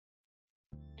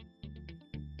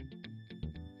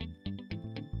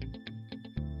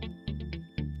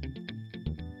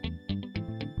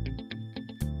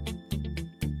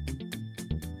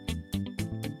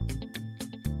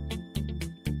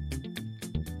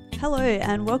Hello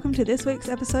and welcome to this week's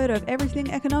episode of Everything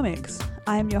Economics.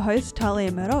 I am your host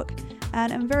Talia Murdoch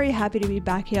and I'm very happy to be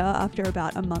back here after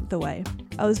about a month away.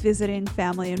 I was visiting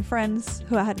family and friends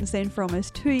who I hadn't seen for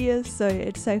almost 2 years, so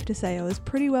it's safe to say I was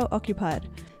pretty well occupied.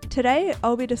 Today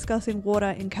I'll be discussing water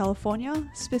in California,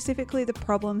 specifically the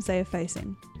problems they are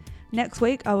facing. Next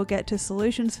week I will get to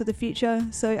solutions for the future,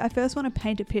 so I first want to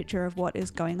paint a picture of what is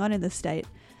going on in the state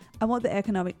and what the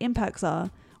economic impacts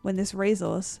are when this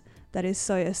resource that is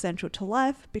so essential to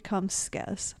life becomes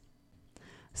scarce.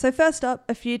 So first up,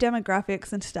 a few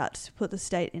demographics and stats to put the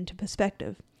state into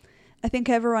perspective. I think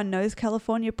everyone knows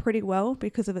California pretty well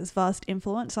because of its vast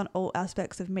influence on all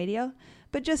aspects of media,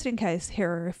 but just in case,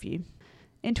 here are a few.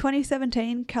 In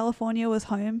 2017, California was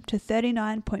home to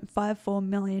 39.54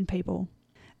 million people.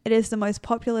 It is the most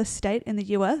populous state in the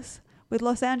US, with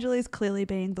Los Angeles clearly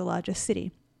being the largest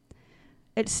city.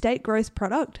 Its state gross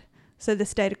product, so the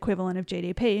state equivalent of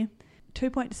GDP,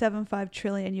 $2.75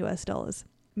 trillion US dollars,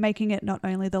 making it not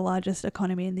only the largest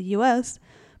economy in the US,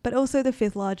 but also the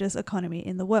fifth largest economy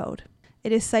in the world.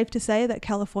 It is safe to say that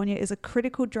California is a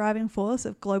critical driving force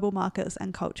of global markets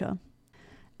and culture.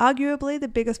 Arguably the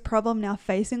biggest problem now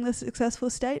facing the successful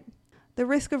state, the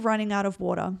risk of running out of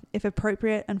water if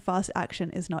appropriate and fast action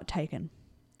is not taken.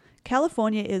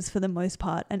 California is for the most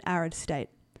part an arid state.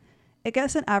 It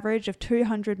gets an average of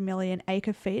 200 million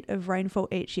acre-feet of rainfall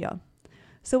each year.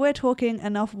 So we're talking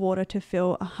enough water to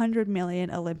fill 100 million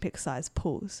Olympic-sized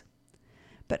pools.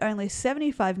 But only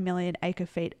 75 million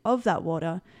acre-feet of that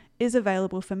water is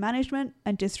available for management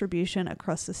and distribution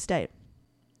across the state.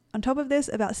 On top of this,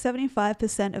 about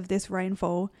 75% of this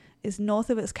rainfall is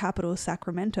north of its capital,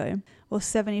 Sacramento, while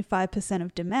 75%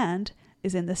 of demand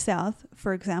is in the south,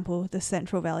 for example, the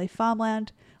Central Valley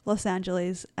farmland, Los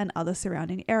Angeles, and other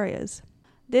surrounding areas.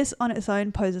 This on its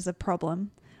own poses a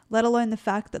problem, let alone the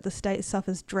fact that the state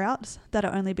suffers droughts that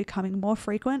are only becoming more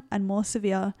frequent and more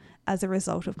severe as a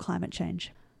result of climate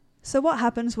change. So what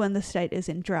happens when the state is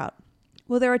in drought?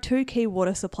 Well, there are two key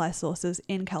water supply sources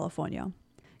in California.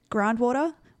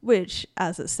 Groundwater, which,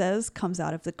 as it says, comes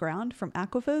out of the ground from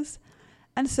aquifers,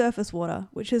 and surface water,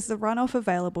 which is the runoff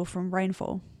available from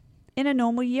rainfall. In a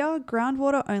normal year,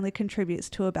 groundwater only contributes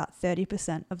to about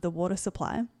 30% of the water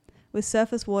supply, with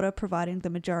surface water providing the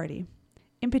majority.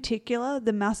 In particular,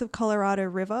 the massive Colorado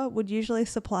River would usually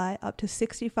supply up to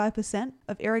 65%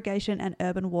 of irrigation and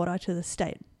urban water to the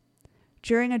state.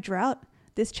 During a drought,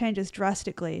 this changes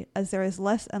drastically as there is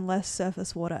less and less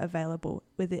surface water available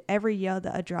with every year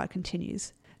that a drought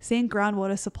continues, seeing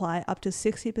groundwater supply up to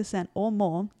 60% or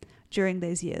more during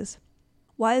these years.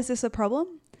 Why is this a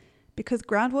problem? Because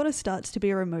groundwater starts to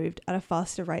be removed at a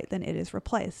faster rate than it is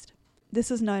replaced.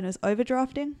 This is known as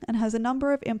overdrafting and has a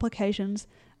number of implications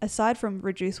aside from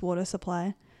reduced water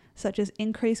supply, such as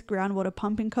increased groundwater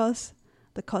pumping costs,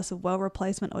 the cost of well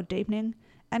replacement or deepening,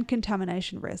 and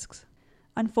contamination risks.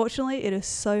 Unfortunately, it is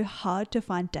so hard to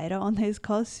find data on these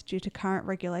costs due to current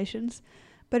regulations,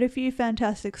 but a few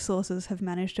fantastic sources have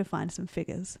managed to find some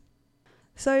figures.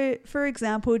 So, for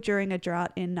example, during a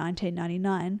drought in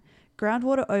 1999,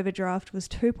 groundwater overdraft was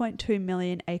 2.2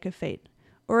 million acre-feet,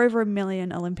 or over 1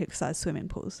 million Olympic-sized swimming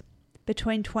pools.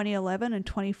 Between 2011 and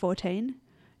 2014,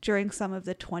 during some of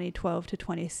the 2012 to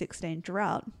 2016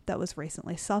 drought that was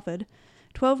recently suffered,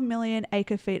 12 million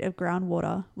acre-feet of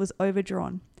groundwater was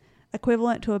overdrawn,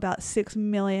 equivalent to about 6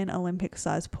 million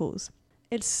Olympic-sized pools.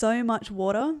 It's so much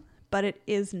water, but it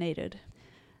is needed.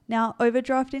 Now,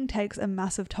 overdrafting takes a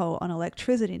massive toll on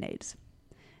electricity needs.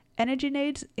 Energy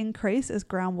needs increase as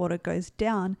groundwater goes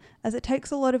down, as it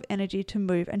takes a lot of energy to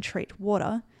move and treat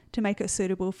water to make it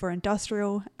suitable for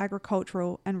industrial,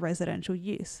 agricultural, and residential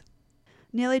use.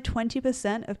 Nearly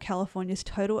 20% of California's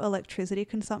total electricity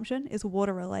consumption is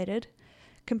water-related,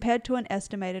 compared to an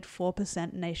estimated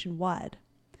 4% nationwide.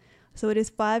 So it is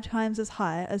 5 times as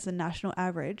high as the national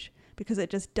average because it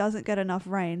just doesn't get enough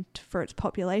rain for its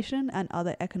population and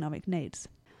other economic needs.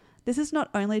 This is not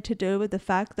only to do with the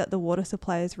fact that the water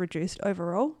supply is reduced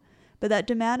overall, but that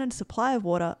demand and supply of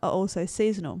water are also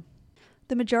seasonal.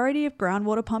 The majority of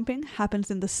groundwater pumping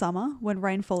happens in the summer when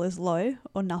rainfall is low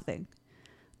or nothing.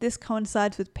 This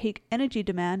coincides with peak energy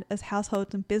demand as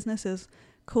households and businesses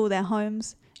cool their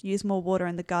homes, use more water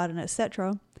in the garden,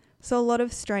 etc., so a lot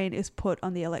of strain is put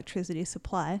on the electricity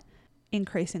supply,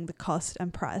 increasing the cost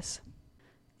and price.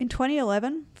 In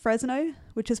 2011, Fresno,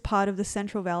 which is part of the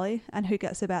Central Valley and who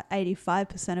gets about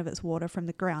 85% of its water from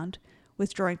the ground,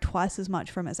 withdrawing twice as much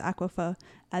from its aquifer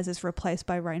as is replaced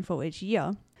by rainfall each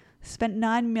year, spent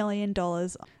 $9 million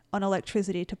on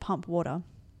electricity to pump water.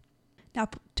 Now,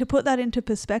 to put that into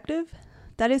perspective,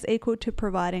 that is equal to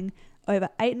providing over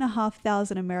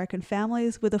 8,500 American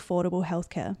families with affordable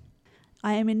healthcare.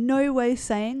 I am in no way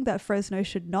saying that Fresno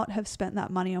should not have spent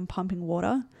that money on pumping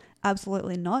water.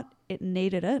 Absolutely not. It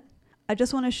needed it. I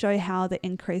just want to show how the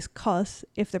increased costs,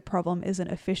 if the problem isn't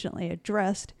efficiently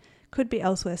addressed, could be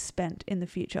elsewhere spent in the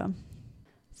future.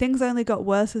 Things only got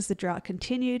worse as the drought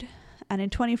continued, and in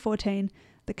 2014,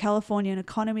 the Californian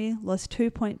economy lost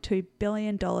 $2.2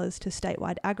 billion to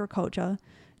statewide agriculture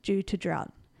due to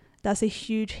drought. That's a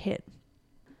huge hit.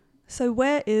 So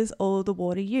where is all the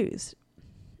water used?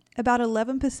 About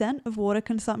 11% of water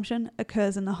consumption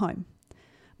occurs in the home,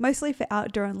 mostly for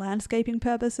outdoor and landscaping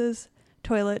purposes,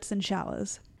 toilets and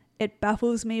showers. It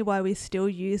baffles me why we still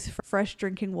use fresh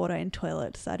drinking water in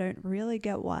toilets. I don't really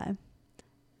get why.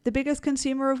 The biggest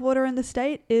consumer of water in the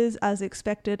state is, as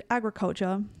expected,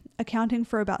 agriculture, accounting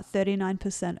for about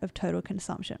 39% of total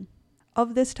consumption.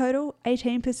 Of this total,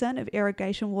 18% of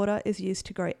irrigation water is used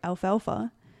to grow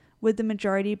alfalfa, with the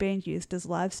majority being used as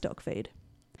livestock feed.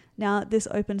 Now, this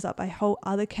opens up a whole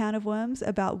other can of worms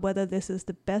about whether this is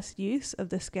the best use of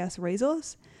the scarce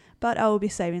resource, but I will be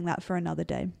saving that for another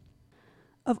day.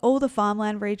 Of all the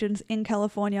farmland regions in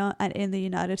California and in the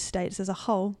United States as a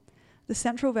whole, the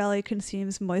Central Valley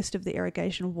consumes most of the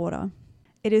irrigation water.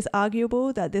 It is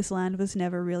arguable that this land was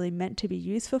never really meant to be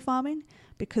used for farming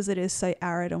because it is so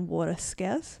arid and water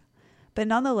scarce, but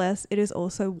nonetheless it is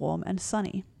also warm and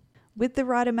sunny. With the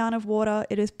right amount of water,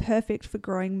 it is perfect for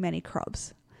growing many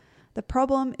crops. The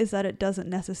problem is that it doesn't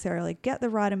necessarily get the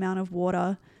right amount of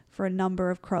water for a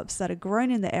number of crops that are grown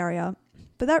in the area,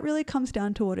 but that really comes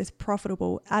down to what is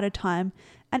profitable at a time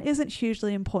and isn't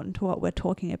hugely important to what we're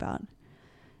talking about.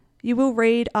 You will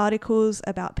read articles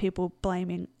about people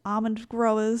blaming almond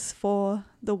growers for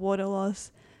the water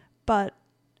loss, but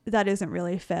that isn't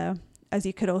really fair, as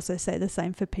you could also say the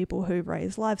same for people who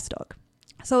raise livestock.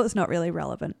 So it's not really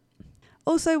relevant.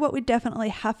 Also, what we definitely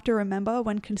have to remember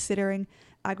when considering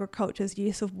agriculture's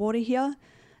use of water here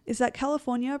is that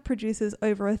California produces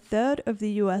over a third of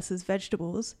the US's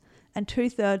vegetables and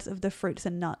 2/3 of the fruits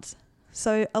and nuts.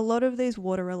 So a lot of these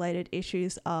water-related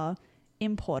issues are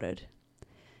imported.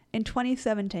 In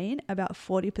 2017, about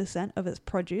 40% of its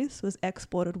produce was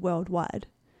exported worldwide.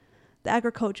 The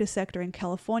agriculture sector in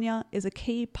California is a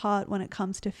key part when it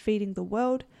comes to feeding the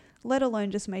world, let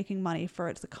alone just making money for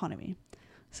its economy.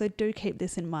 So do keep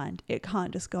this in mind. It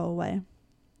can't just go away.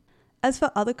 As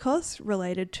for other costs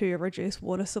related to a reduced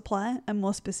water supply, and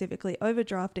more specifically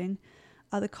overdrafting,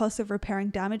 are the costs of repairing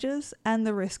damages and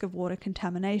the risk of water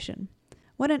contamination.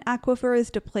 When an aquifer is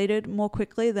depleted more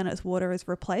quickly than its water is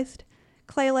replaced,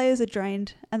 clay layers are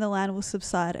drained and the land will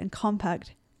subside and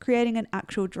compact, creating an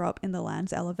actual drop in the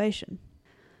land's elevation.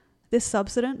 This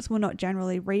subsidence will not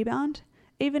generally rebound,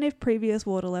 even if previous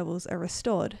water levels are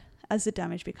restored, as the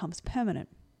damage becomes permanent.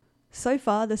 So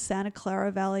far, the Santa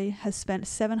Clara Valley has spent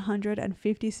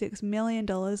 $756 million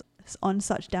on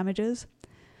such damages,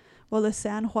 while the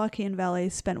San Joaquin Valley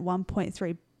spent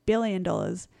 $1.3 billion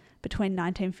between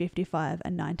 1955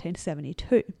 and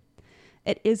 1972.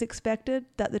 It is expected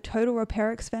that the total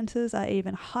repair expenses are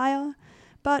even higher,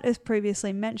 but as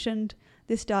previously mentioned,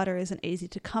 this data isn't easy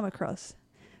to come across.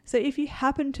 So if you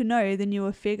happen to know the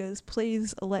newer figures,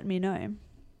 please let me know.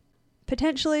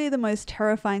 Potentially the most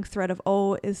terrifying threat of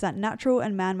all is that natural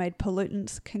and man-made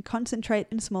pollutants can concentrate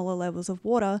in smaller levels of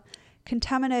water,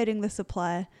 contaminating the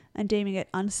supply and deeming it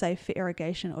unsafe for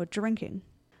irrigation or drinking.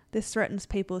 This threatens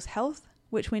people's health,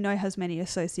 which we know has many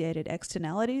associated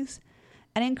externalities,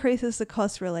 and increases the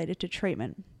costs related to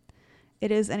treatment.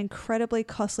 It is an incredibly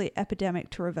costly epidemic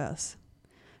to reverse.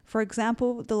 For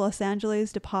example, the Los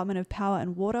Angeles Department of Power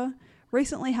and Water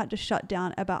recently had to shut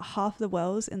down about half the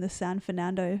wells in the San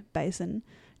Fernando Basin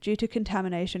due to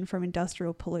contamination from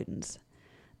industrial pollutants.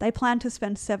 They plan to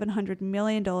spend $700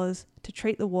 million to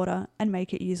treat the water and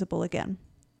make it usable again.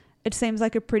 It seems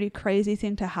like a pretty crazy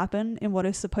thing to happen in what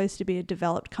is supposed to be a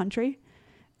developed country,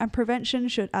 and prevention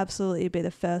should absolutely be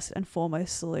the first and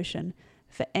foremost solution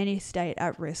for any state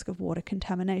at risk of water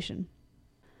contamination.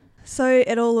 So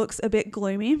it all looks a bit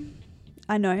gloomy,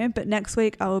 I know, but next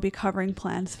week I will be covering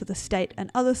plans for the state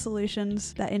and other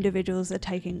solutions that individuals are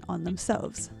taking on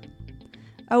themselves.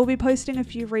 I will be posting a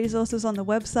few resources on the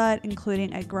website,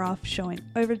 including a graph showing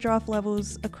overdraft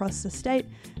levels across the state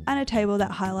and a table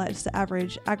that highlights the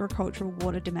average agricultural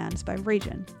water demands by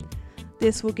region.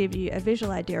 This will give you a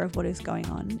visual idea of what is going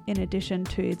on in addition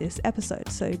to this episode,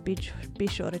 so be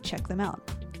sure to check them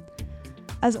out.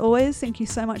 As always, thank you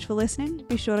so much for listening.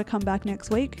 Be sure to come back next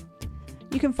week.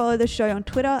 You can follow the show on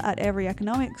Twitter at Every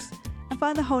Economics and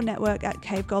find the whole network at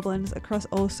Cave Goblins across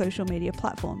all social media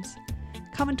platforms.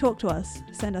 Come and talk to us.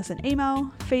 Send us an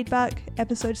email, feedback,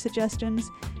 episode suggestions,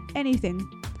 anything.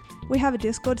 We have a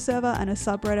Discord server and a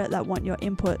subreddit that want your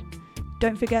input.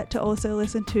 Don't forget to also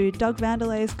listen to Doug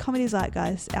Vanderlei's Comedy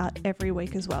Zeitgeist out every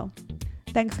week as well.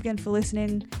 Thanks again for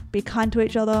listening. Be kind to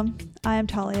each other. I am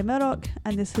Talia Murdoch,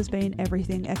 and this has been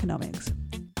Everything Economics.